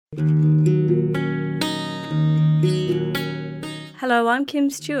Hello, I'm Kim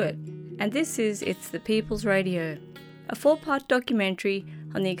Stewart, and this is It's the People's Radio, a 4-part documentary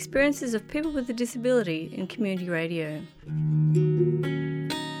on the experiences of people with a disability in community radio.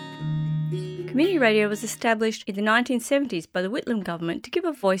 Community radio was established in the 1970s by the Whitlam government to give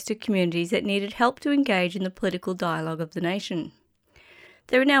a voice to communities that needed help to engage in the political dialogue of the nation.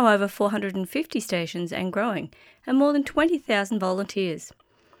 There are now over 450 stations and growing, and more than 20,000 volunteers.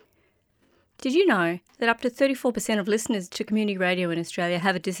 Did you know that up to 34% of listeners to community radio in Australia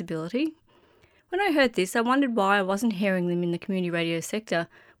have a disability? When I heard this, I wondered why I wasn't hearing them in the community radio sector,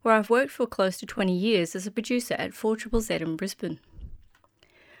 where I've worked for close to 20 years as a producer at 4ZZZ in Brisbane.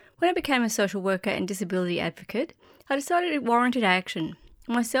 When I became a social worker and disability advocate, I decided it warranted action.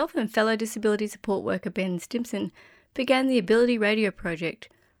 Myself and fellow disability support worker Ben Stimson began the Ability Radio Project,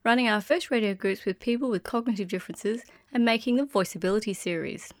 running our first radio groups with people with cognitive differences and making the Voiceability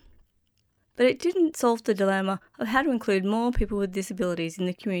series. But it didn't solve the dilemma of how to include more people with disabilities in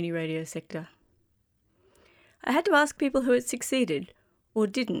the community radio sector. I had to ask people who had succeeded, or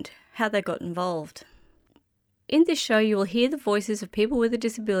didn't, how they got involved. In this show you will hear the voices of people with a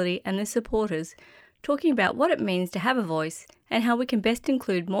disability and their supporters talking about what it means to have a voice and how we can best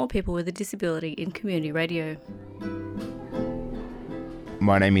include more people with a disability in community radio.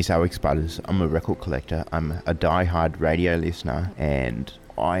 My name is Alex Butters. I'm a record collector. I'm a die-hard radio listener, and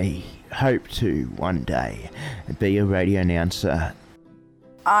I hope to one day be a radio announcer.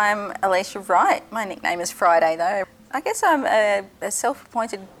 I'm Alicia Wright. My nickname is Friday though. I guess I'm a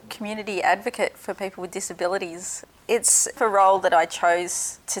self-appointed community advocate for people with disabilities. It's a role that I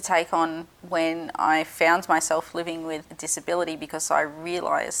chose to take on when I found myself living with a disability because I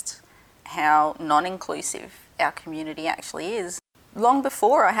realised how non-inclusive our community actually is. Long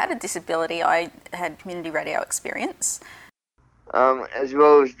before I had a disability, I had community radio experience. As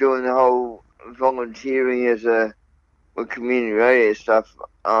well as doing the whole volunteering as with community radio stuff,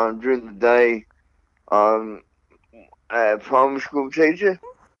 during the day, I'm a primary school teacher.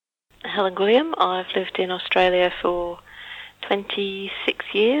 Helen William. I've lived in Australia for 26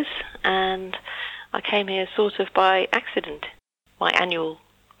 years and I came here sort of by accident. My annual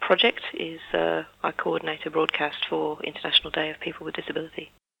project is I coordinate a broadcast for International Day of People with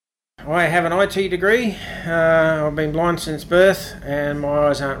Disability. I have an IT degree. I've been blind since birth and my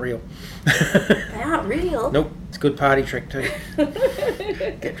eyes aren't real. They aren't real? Nope, it's a good party trick too.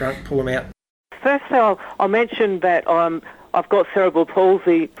 Get drunk, pull them out. Firstly, I'll mention that I've got cerebral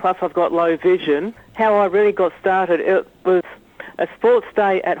palsy, plus I've got low vision. How I really got started, it was a sports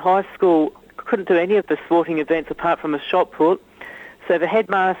day at high school. Couldn't do any of the sporting events apart from a shot put. So the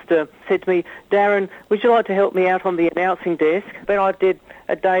headmaster said to me, Darren, would you like to help me out on the announcing desk? Then I did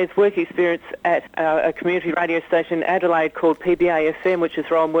a day's work experience at a community radio station in Adelaide called PBA FM, which is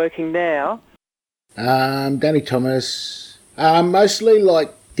where I'm working now. Danny Thomas. Mostly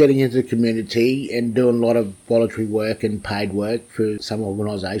like getting into the community and doing a lot of voluntary work and paid work for some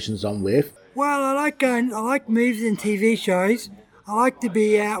organisations I'm with. Well, I like movies and TV shows. I like to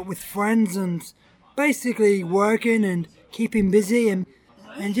be out with friends and basically working and keeping busy and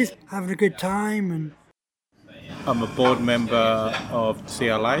just having a good time. And I'm a board member of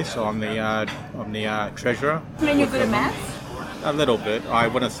CLA, so I'm the treasurer. You mean you're good at maths? A little bit. I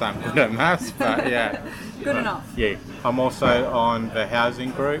wouldn't say I'm good at maths, but yeah. Good enough. Yeah. I'm also on the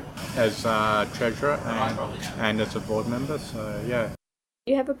housing group as treasurer and as a board member, so yeah.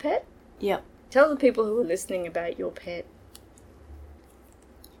 You have a pet? Yep. Tell the people who are listening about your pet.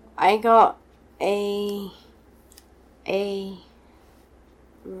 I got a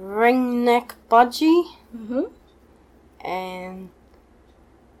ringneck budgie. Mm-hmm.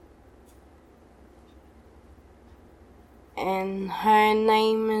 And her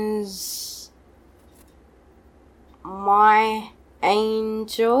name is My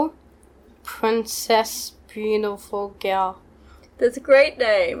Angel, Princess Beautiful Girl. That's a great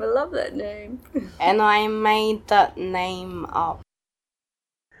name. I love that name. And I made that name up.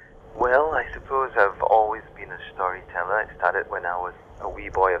 Well, I suppose I've always been a storyteller. I started when I was a wee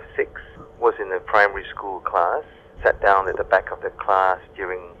boy of 6, was in a primary school class, sat down at the back of the class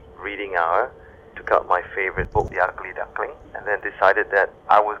during reading hour, took out my favourite book, The Ugly Duckling, and then decided that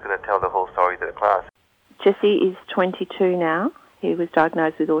I was going to tell the whole story to the class. Jesse is 22 now. He was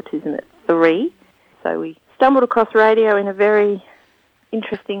diagnosed with autism at 3, so we stumbled across radio in a very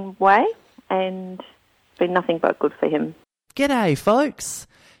interesting way and it's been nothing but good for him. G'day folks,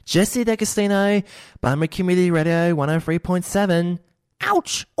 Jesse D'Agostino, Bunbury Community Radio 103.7.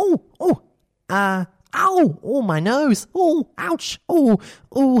 Ouch! Ow! Oh, my nose! Oh, ouch!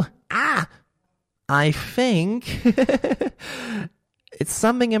 Oh, ah! I think It's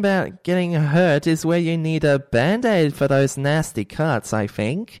something about getting hurt is where you need a Band-Aid for those nasty cuts, I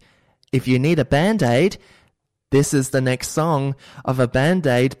think. If you need a Band-Aid, this is the next song of a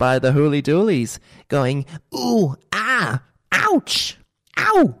Band-Aid by the Hooly Doolies, going, ooh, ah, ouch,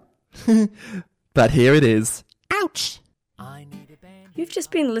 ow. But here it is. Ouch. You've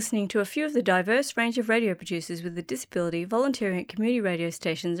just been listening to a few of the diverse range of radio producers with a disability volunteering at community radio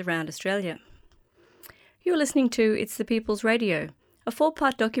stations around Australia. You're listening to It's the People's Radio, a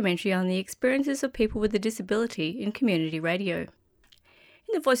 4-part documentary on the experiences of people with a disability in community radio.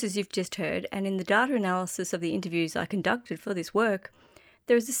 In the voices you've just heard, and in the data analysis of the interviews I conducted for this work,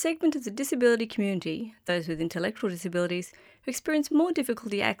 there is a segment of the disability community, those with intellectual disabilities, who experience more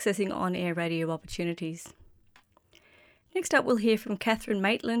difficulty accessing on-air radio opportunities. Next up, we'll hear from Catherine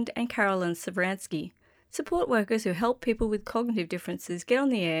Maitland and Caroline Savransky, support workers who help people with cognitive differences get on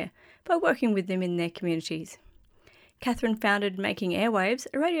the air by working with them in their communities. Catherine founded Making Airwaves,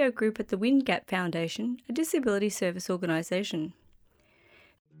 a radio group at the Wind Gap Foundation, a disability service organisation.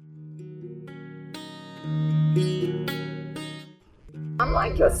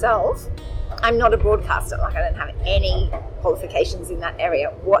 Unlike yourself, I'm not a broadcaster. Like, I don't have any qualifications in that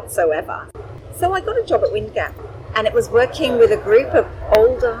area whatsoever. So I got a job at Wind Gap, and it was working with a group of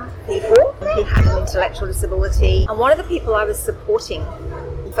older people who had an intellectual disability. And one of the people I was supporting,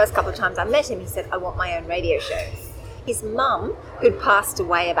 the first couple of times I met him, he said, I want my own radio show. His mum, who'd passed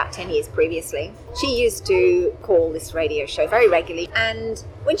away about 10 years previously, she used to call this radio show very regularly. And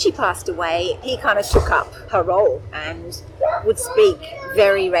when she passed away, he kind of took up her role and would speak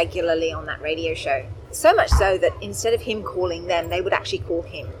very regularly on that radio show. So much so that instead of him calling them, they would actually call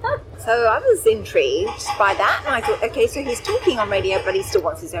him. So I was intrigued by that, and I thought, okay, so he's talking on radio, but he still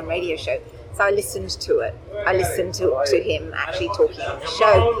wants his own radio show. So I listened to it. I listened to him actually talking on the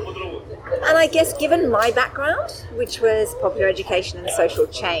show. And I guess given my background, which was popular education and social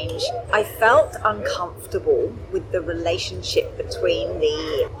change, I felt uncomfortable with the relationship between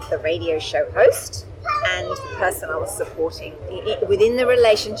the radio show host and the person I was supporting. Within the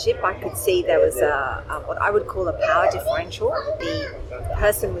relationship, I could see there was what I would call a power differential. The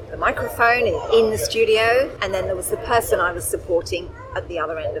person with the microphone in the studio, and then there was the person I was supporting at the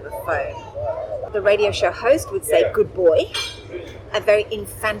other end of the phone. The radio show host would say, good boy, a very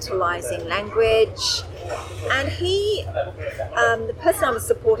infantilizing language. And he, the person I was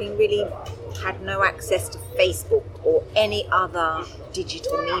supporting, really had no access to Facebook or any other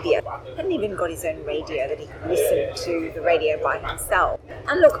digital media. He hadn't even got his own radio that he could listen to the radio by himself.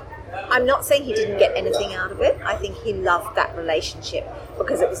 And look, I'm not saying he didn't get anything out of it. I think he loved that relationship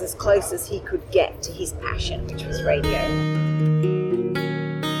because it was as close as he could get to his passion, which was radio.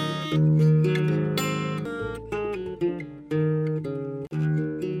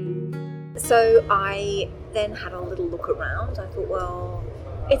 So I then had a little look around. I thought, well,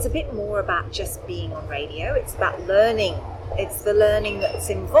 it's a bit more about just being on radio. It's about learning. It's the learning that's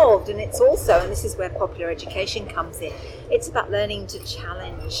involved. And it's also, and this is where popular education comes in, it's about learning to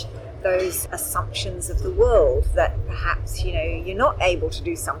challenge those assumptions of the world that perhaps, you're not able to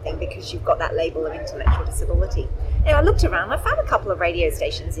do something because you've got that label of intellectual disability. Now, I looked around, I found a couple of radio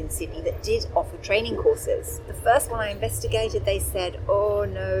stations in Sydney that did offer training courses. The first one I investigated, they said, oh,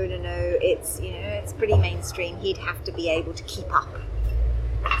 no, it's pretty mainstream. He'd have to be able to keep up.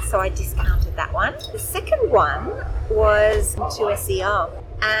 So I discounted that one. The second one was 2SER.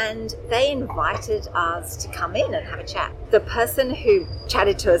 And they invited us to come in and have a chat. The person who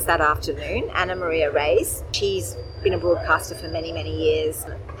chatted to us that afternoon, Anna Maria Reyes, she's been a broadcaster for many, many years.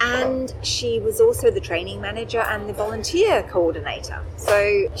 And she was also the training manager and the volunteer coordinator.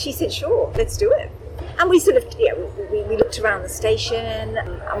 So she said, sure, let's do it. And we sort of, we looked around the station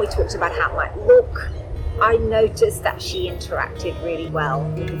and we talked about how it might look. I noticed that she interacted really well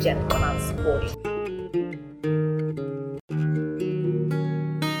with the gentleman I was supporting.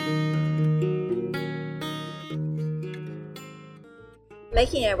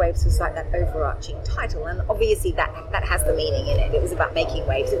 Making Airwaves was like that overarching title, and obviously that has the meaning in it. It was about making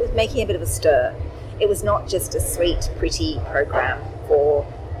waves. It was making a bit of a stir. It was not just a sweet, pretty program for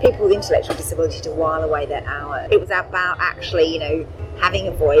people with intellectual disability to while away their hour. It was about actually, having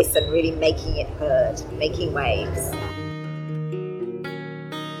a voice and really making it heard, making waves.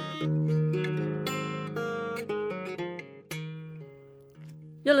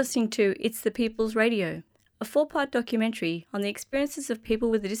 You're listening to It's the People's Radio, a 4-part documentary on the experiences of people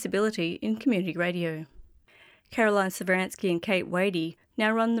with a disability in community radio. Caroline Savransky and Kate Wadey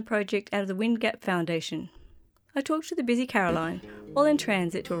now run the project out of the Wind Gap Foundation. I talked to the busy Caroline while in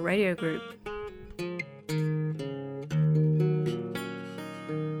transit to a radio group.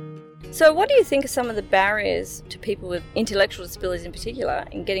 So what do you think are some of the barriers to people with intellectual disabilities in particular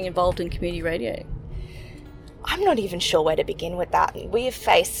in getting involved in community radio? I'm not even sure where to begin with that. We have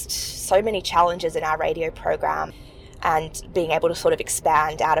faced so many challenges in our radio program and being able to sort of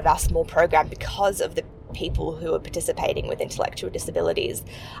expand out of our small program because of the people who are participating with intellectual disabilities.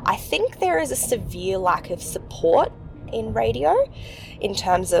 I think there is a severe lack of support in radio in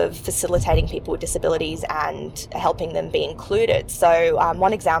terms of facilitating people with disabilities and helping them be included. So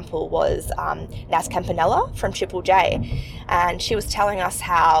one example was Naz Campanella from Triple J, and she was telling us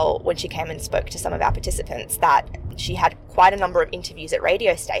how when she came and spoke to some of our participants that she had quite a number of interviews at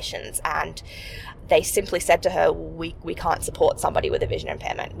radio stations, and they simply said to her, we can't support somebody with a vision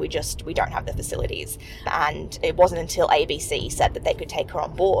impairment. We don't have the facilities. And it wasn't until ABC said that they could take her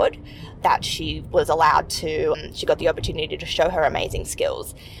on board that she was allowed to, she got the opportunity to show her amazing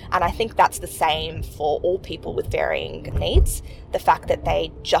skills. And I think that's the same for all people with varying needs. The fact that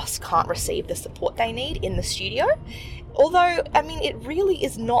they just can't receive the support they need in the studio. Although, I mean, it really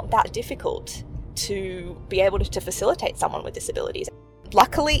is not that difficult to be able to facilitate someone with disabilities.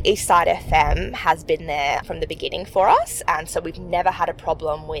 Luckily, Eastside FM has been there from the beginning for us, and so we've never had a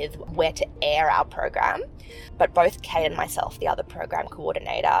problem with where to air our program. But both Kate and myself, the other program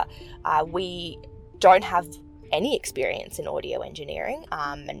coordinator, we don't have any experience in audio engineering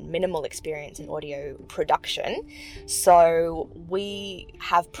and minimal experience in audio production. So we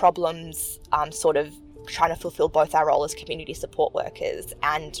have problems sort of trying to fulfill both our role as community support workers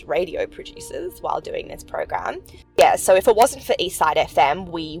and radio producers while doing this program. Yeah, so if it wasn't for Eastside FM,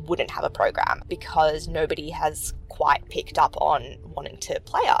 we wouldn't have a program because nobody has quite picked up on wanting to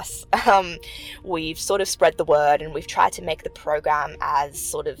play us. We've sort of spread the word and we've tried to make the program as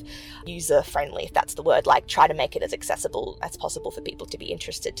sort of user-friendly, if that's the word, like try to make it as accessible as possible for people to be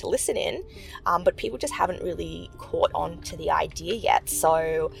interested to listen in, but people just haven't really caught on to the idea yet.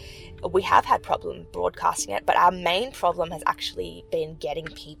 So we have had problem broadcasting it, but our main problem has actually been getting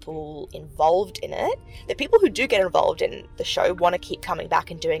people involved in it. The people who do get involved in the show want to keep coming back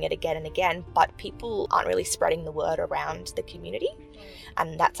and doing it again and again, but people aren't really spreading the word around the community.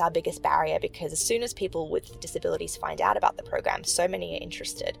 And that's our biggest barrier, because as soon as people with disabilities find out about the program, so many are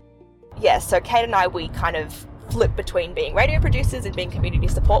interested. Yeah, so Kate and I, we kind of flip between being radio producers and being community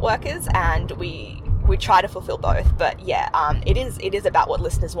support workers, and we try to fulfill both. But yeah, it is about what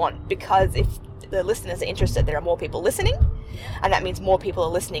listeners want, because if the listeners are interested, there are more people listening, and that means more people are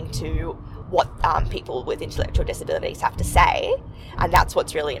listening to what people with intellectual disabilities have to say, and that's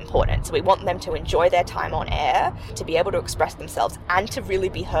what's really important. So we want them to enjoy their time on air, to be able to express themselves, and to really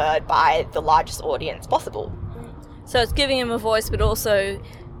be heard by the largest audience possible. So it's giving them a voice, but also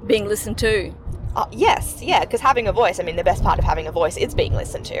being listened to. Yes, yeah, because having a voice, I mean, the best part of having a voice is being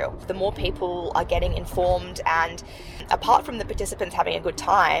listened to. The more people are getting informed, and apart from the participants having a good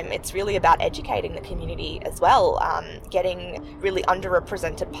time, it's really about educating the community as well, getting really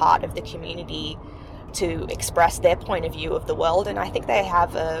underrepresented part of the community to express their point of view of the world. And I think they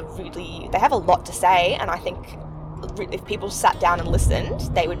have a lot to say, and I think if people sat down and listened,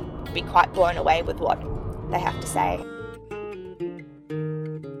 they would be quite blown away with what they have to say.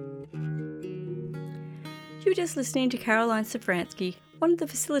 You were just listening to Caroline Safransky, one of the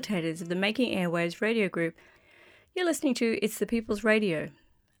facilitators of the Making Airwaves radio group. You're listening to It's the People's Radio,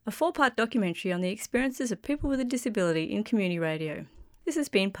 a 4-part documentary on the experiences of people with a disability in community radio. This has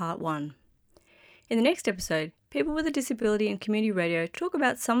been part 1. In the next episode, people with a disability in community radio talk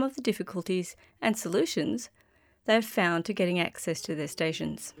about some of the difficulties and solutions they have found to getting access to their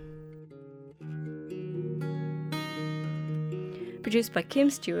stations. Produced by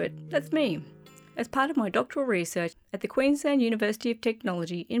Kim Stewart, that's me, as part of my doctoral research at the Queensland University of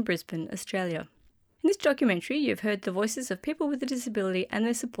Technology in Brisbane, Australia. In this documentary, you've heard the voices of people with a disability and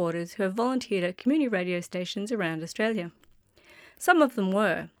their supporters who have volunteered at community radio stations around Australia. Some of them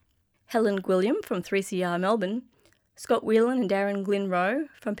were Helen Gwilliam from 3CR Melbourne, Scott Whelan and Darren Glyn Rowe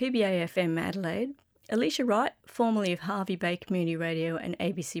from PBA-FM Adelaide, Alicia Wright, formerly of Harvey Bay Community Radio and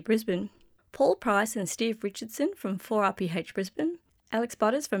ABC Brisbane, Paul Price and Steve Richardson from 4RPH Brisbane, Alex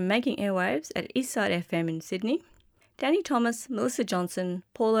Butters from Making Airwaves at Eastside FM in Sydney, Danny Thomas, Melissa Johnson,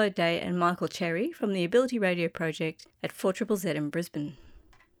 Paul O'Day and Michael Cherry from the Ability Radio Project at 4ZZZ in Brisbane.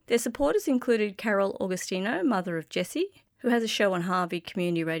 Their supporters included Carol Augustino, mother of Jessie, who has a show on Harvey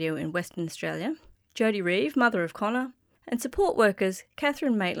Community Radio in Western Australia, Jodie Reeve, mother of Connor, and support workers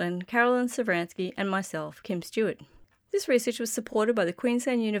Catherine Maitland, Caroline Safransky and myself, Kim Stewart. This research was supported by the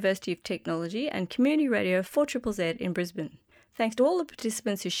Queensland University of Technology and Community Radio 4ZZZ in Brisbane. Thanks to all the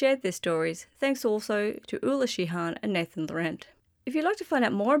participants who shared their stories. Thanks also to Ula Shihan and Nathan Laurent. If you'd like to find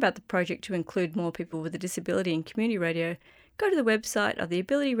out more about the project to include more people with a disability in community radio, go to the website of the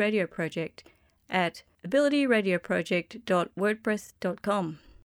Ability Radio Project at abilityradioproject.wordpress.com.